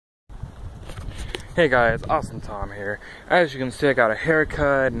Hey guys, Awesome Tom here. As you can see, I got a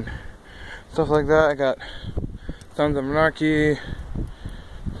haircut and stuff like that. I got Sons of Anarchy.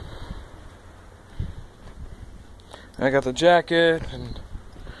 I got the jacket, and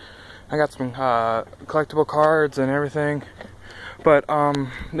I got some collectible cards and everything. But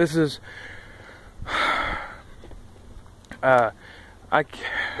this is I'm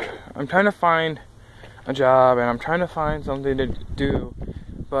trying to find a job, and I'm trying to find something to do,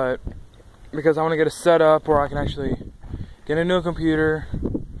 but because I want to get a setup where I can actually get a new computer,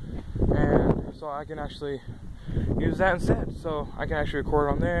 and so I can actually use that instead. So I can actually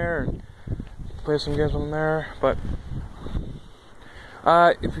record on there and play some games on there. But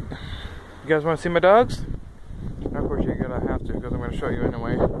if you guys want to see my dogs, of course you're gonna have to, because I'm gonna show you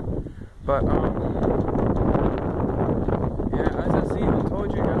anyway. But yeah, as I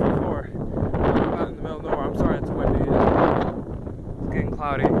told you guys before, I'm out in the middle of nowhere. I'm sorry it's windy. It's getting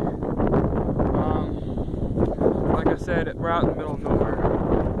cloudy. Like I said, we're out in the middle of nowhere.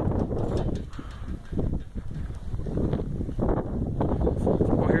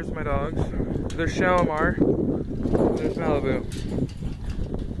 Well, here's my dogs. There's Shalimar. There's Malibu.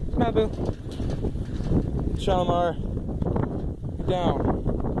 Malibu. Shalimar. Get down.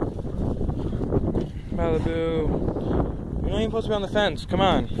 Malibu. You're not even supposed to be on the fence. Come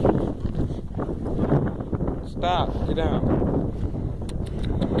on. Stop. Get down.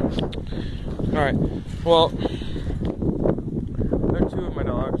 Alright. Well, they're two of my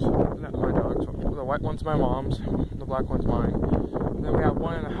dogs. Not my dogs. The white one's my mom's. The black one's mine. And then we have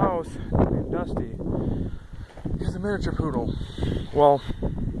one in the house named Dusty. He's a miniature poodle. Well,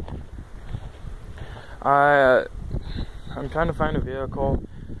 I'm trying to find a vehicle.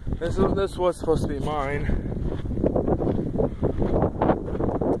 This was supposed to be mine.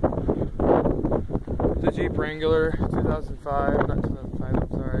 It's a Jeep Wrangler, 2005. Not 2005. I'm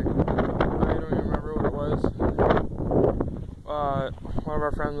sorry. I don't even remember what it was. One of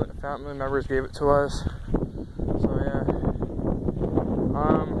our family members gave it to us. So yeah.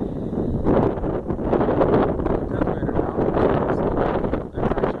 Decorator now. It's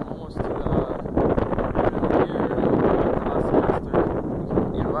actually almost to the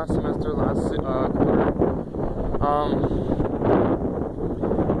year, last semester, last quarter.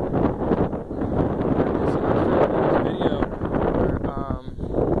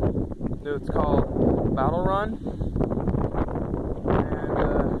 It's called Battle Run,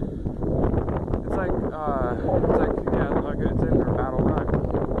 and it's in their Battle Run.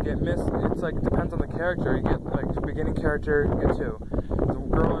 You get it's like, depends on the character. You get like beginning character, you get two. The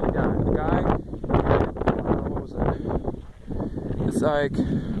girl and guy. The guy, what was it? It's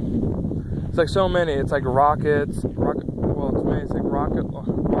like so many. It's like rockets. Well, it's amazing. Rockets.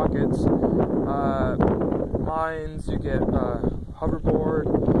 Mines. You get hoverboard.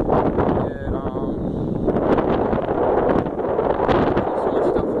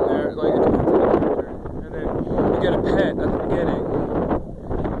 Get a pet at the beginning,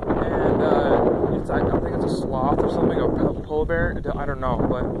 and I think it's a sloth or something, a polar bear, I don't know,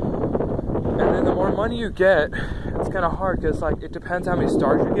 but, and then the more money you get, it's kind of hard, because like, it depends how many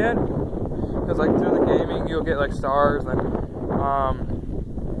stars you get, because like through the gaming, you'll get like stars, and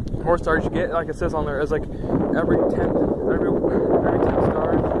more stars you get, like it says on there, is like every 10 stars,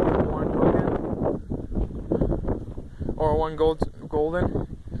 one token, or one golden,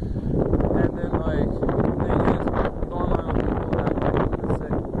 and then like,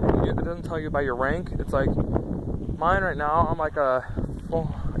 it doesn't tell you by your rank. It's like mine right now, I'm like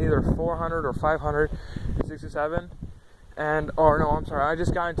either 400 or 567, and I'm sorry, I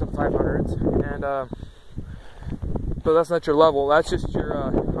just got into the 500s, and but that's not your level. That's just your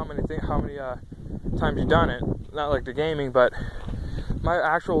how many times you've done it. Not like the gaming, but my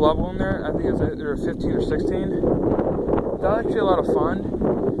actual level in there, I think it's either 15 or 16. That's actually a lot of fun,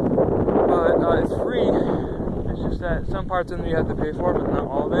 but it's free. It's just that some parts in there you have to pay for, but not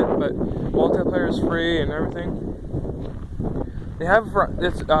all of it. But multiplayer is free and everything. They have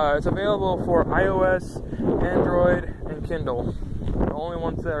it's available for iOS, Android, and Kindle. The only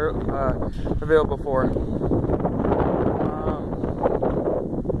ones that are available for.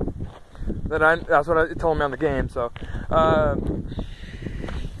 That's what it told me on the game. So I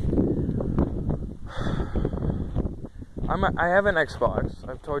have an Xbox.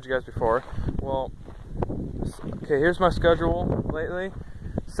 I've told you guys before. Well. Okay, here's my schedule lately.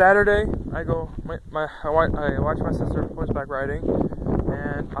 Saturday, I watch my sister horseback riding,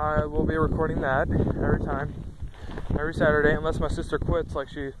 and I will be recording that every Saturday, unless my sister quits, like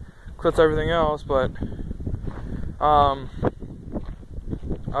she quits everything else. But I'll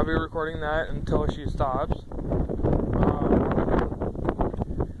be recording that until she stops.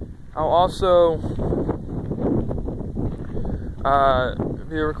 I'll also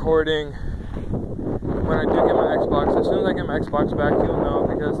be recording when I do get my Xbox. As soon as I get my Xbox back, you'll know,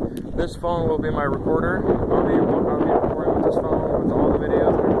 because this phone will be my recorder. I'll be recording with this phone with all the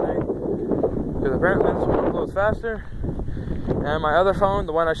videos and everything, because apparently this one uploads faster. And my other phone,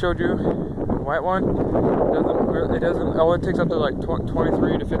 the one I showed you, the white one, it takes up to like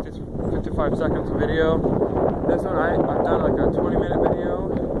 23 to 55 seconds of video. This one, I've done like a 20-minute video.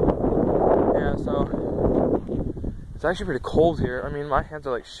 Yeah, so it's actually pretty cold here. I mean, my hands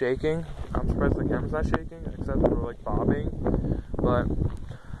are like shaking. I'm surprised the camera's not shaking, except for like bobbing. But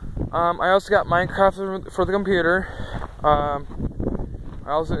I also got Minecraft for the computer. I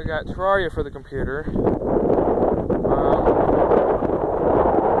also got Terraria for the computer.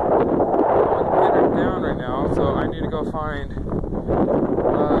 Down right now, so I need to go find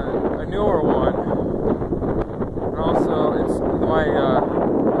a newer one. And also, it's my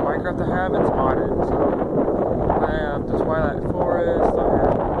Minecraft I have, it's modded. So I have the Twilight Forest, I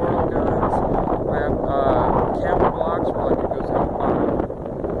have portal guns, I have camel blocks where like it goes out,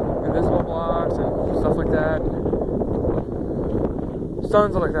 invisible blocks and stuff like that.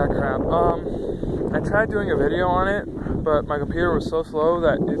 Tons of like that crap. I tried doing a video on it, but my computer was so slow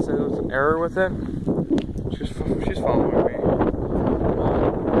that it said there was an error with it. She's following me.